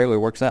because it rarely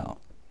works out.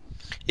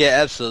 Yeah,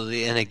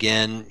 absolutely. And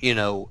again,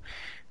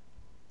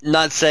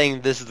 not saying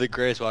this is the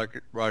greatest wide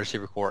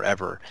receiver core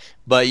ever,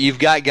 but you've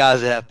got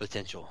guys that have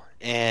potential.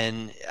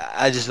 And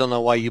I just don't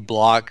know why you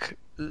block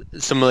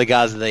some of the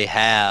guys that they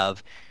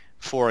have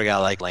for a guy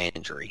like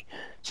Landry.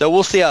 So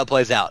we'll see how it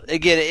plays out.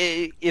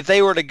 Again, if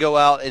they were to go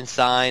out and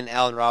sign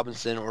Allen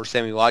Robinson or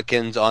Sammy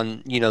Watkins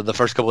on the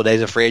first couple of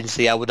days of free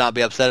agency, I would not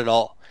be upset at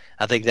all.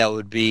 I think that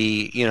would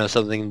be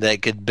something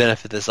that could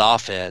benefit this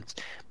offense.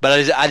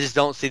 But I just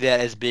don't see that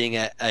as being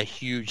a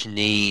huge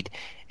need.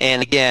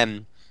 And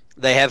again,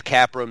 they have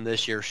cap room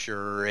this year,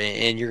 sure,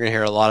 and you're going to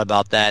hear a lot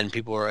about that. And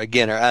people I think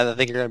you're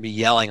going to be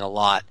yelling a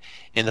lot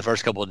in the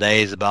first couple of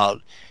days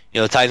about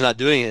the Titans not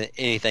doing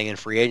anything in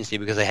free agency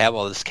because they have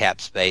all this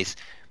cap space.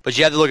 But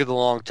you have to look at the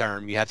long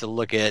term. You have to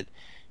look at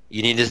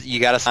you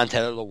got to sign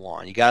Taylor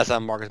Lewan, you got to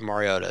sign Marcus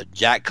Mariota,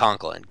 Jack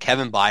Conklin,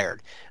 Kevin Byard.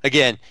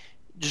 Again,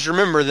 just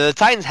remember that the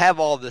Titans have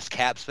all of this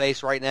cap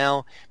space right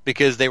now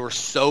because they were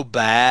so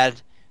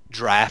bad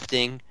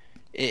drafting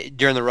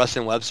during the Russ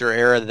and Webster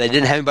era that they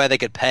didn't have anybody they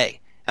could pay.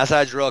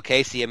 Outside of Jarrell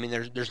Casey,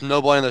 there's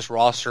nobody on this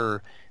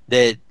roster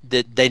that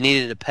they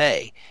needed to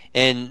pay.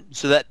 And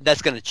so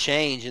that's going to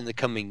change in the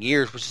coming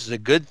years, which is a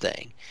good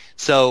thing.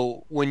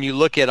 So when you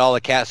look at all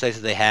the cap space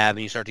that they have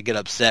and you start to get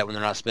upset when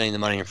they're not spending the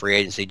money in free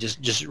agency,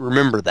 just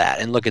remember that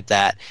and look at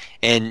that.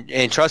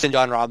 And trust in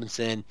John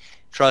Robinson,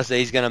 trust that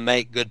he's going to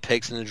make good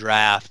picks in the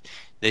draft,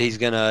 that he's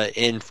going to,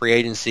 in free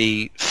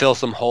agency, fill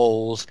some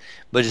holes,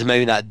 but just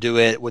maybe not do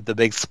it with the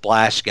big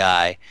splash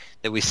guy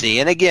that we see.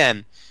 And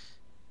again,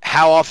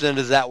 how often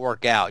does that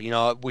work out?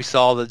 We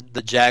saw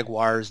the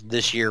Jaguars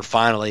this year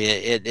finally.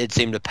 It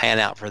seemed to pan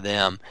out for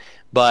them.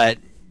 But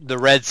the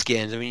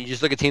Redskins, you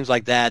just look at teams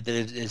like that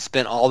have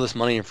spent all this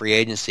money in free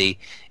agency.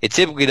 It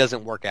typically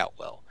doesn't work out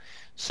well.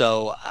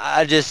 So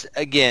I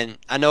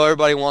know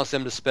everybody wants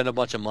them to spend a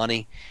bunch of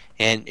money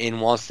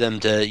and wants them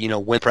to,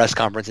 win press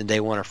conference in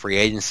day one of free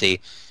agency.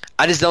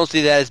 I just don't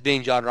see that as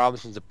being John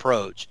Robinson's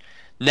approach.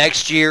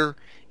 Next year,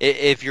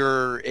 if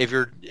you're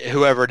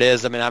whoever it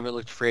is, I mean, I haven't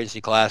looked at free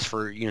agency class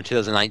for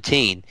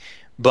 2019,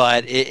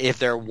 but if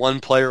they're one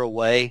player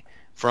away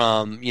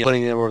from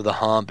putting them over the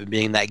hump and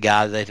being that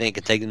guy that they think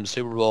can take them to the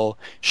Super Bowl,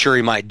 sure,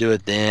 he might do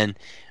it then.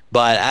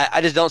 But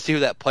I just don't see who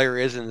that player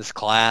is in this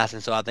class,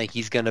 and so I think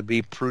he's going to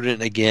be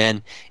prudent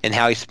again in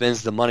how he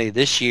spends the money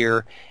this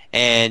year,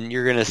 and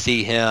you're going to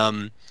see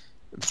him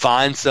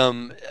find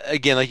some,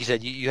 again, like you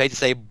said, you hate to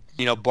say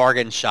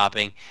bargain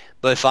shopping,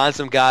 but find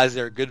some guys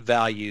that are good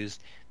values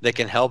that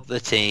can help the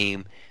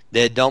team,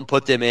 that don't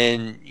put them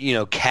in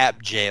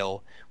cap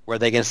jail, where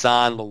they can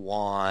sign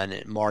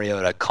Lewan,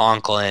 Mariota,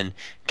 Conklin,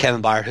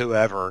 Kevin Byard,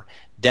 whoever,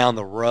 down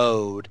the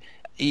road.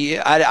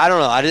 Yeah, I don't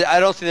know. I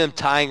don't see them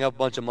tying up a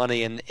bunch of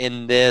money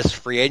in this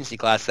free agency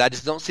class. I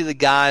just don't see the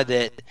guy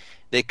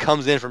that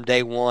comes in from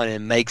day one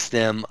and makes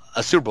them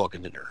a Super Bowl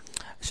contender.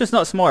 It's just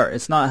not smart.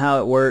 It's not how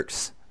it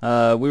works. We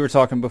were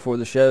talking before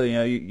the show.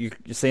 You're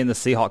seeing the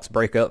Seahawks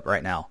break up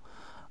right now.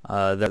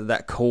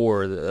 That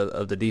core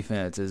of the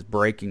defense is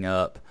breaking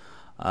up.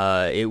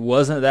 It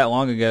wasn't that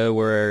long ago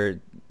where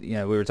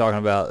we were talking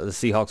about the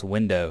Seahawks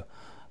window.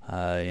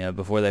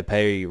 Before they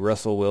pay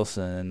Russell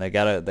Wilson, and they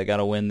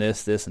gotta win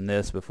this, and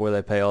this before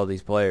they pay all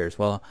these players.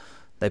 Well,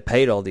 they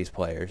paid all these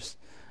players,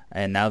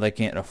 and now they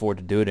can't afford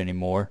to do it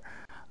anymore.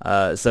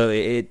 So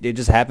it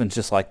just happens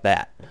just like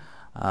that.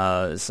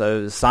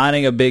 So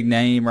signing a big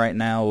name right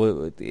now,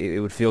 it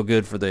would feel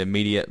good for the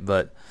immediate,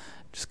 but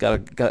just gotta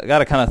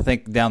kind of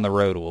think down the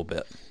road a little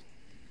bit.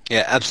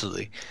 Yeah,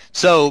 absolutely.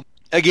 So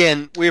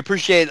again, we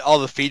appreciate all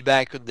the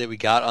feedback that we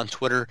got on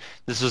Twitter.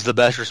 This was the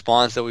best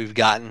response that we've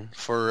gotten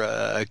for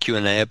a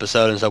Q&A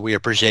episode, and so we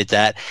appreciate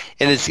that.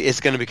 And it's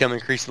going to become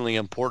increasingly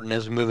important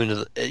as we move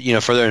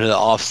into further into the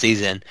off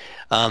season.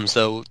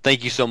 So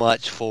thank you so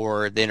much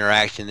for the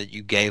interaction that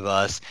you gave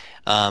us.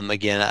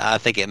 Again, I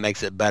think it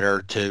makes it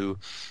better to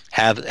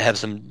have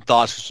some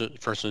thoughts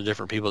for some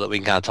different people that we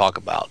can kind of talk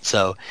about.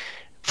 So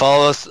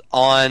follow us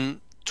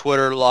on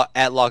Twitter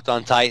at Locked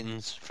On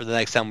Titans. For the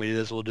next time we do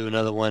this, we'll do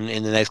another one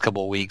in the next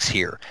couple of weeks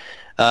here.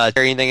 Terry,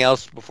 anything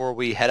else before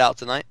we head out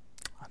tonight?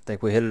 I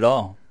think we hit it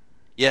all.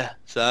 Yeah,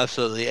 so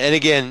absolutely. And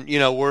again,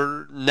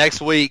 we're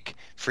next week,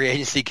 free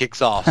agency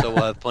kicks off, so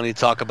we'll have plenty to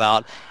talk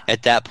about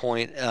at that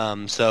point.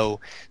 So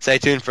stay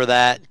tuned for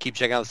that. Keep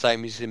checking out the site,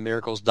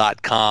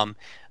 musicandmiracles.com,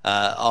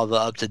 all the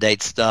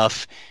up-to-date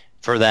stuff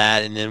for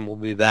that, and then we'll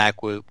be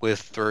back with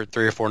 3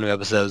 or 4 new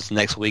episodes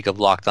next week of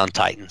Locked On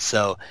Titans.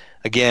 So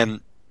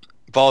again,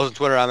 follow us on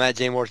Twitter. I'm at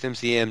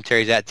JMorrisMCM.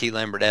 Terry's at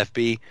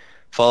TLambertFB.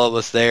 Follow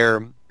us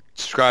there.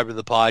 Subscribe to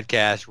the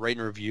podcast. Rate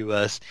and review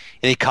us.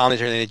 Any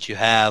comments or anything that you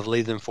have,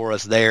 leave them for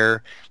us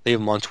there. Leave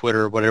them on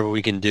Twitter. Whatever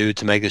we can do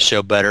to make the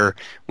show better,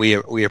 we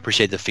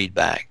appreciate the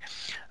feedback.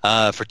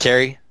 For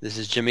Terry, this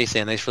is Jimmy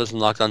saying thanks for listening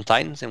to Locked On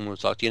Titans, and we'll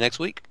talk to you next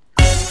week.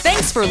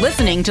 Thanks for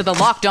listening to the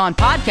Locked On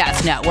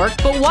Podcast Network,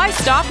 but why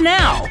stop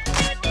now?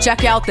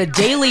 Check out the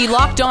daily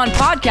Locked On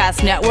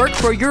Podcast Network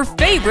for your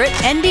favorite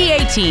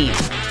NBA team.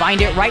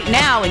 Find it right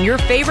now in your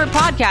favorite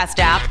podcast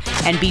app,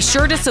 and be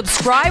sure to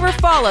subscribe or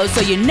follow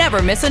so you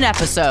never miss an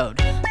episode.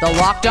 The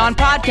Locked On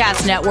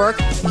Podcast Network,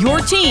 your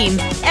team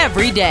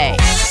every day.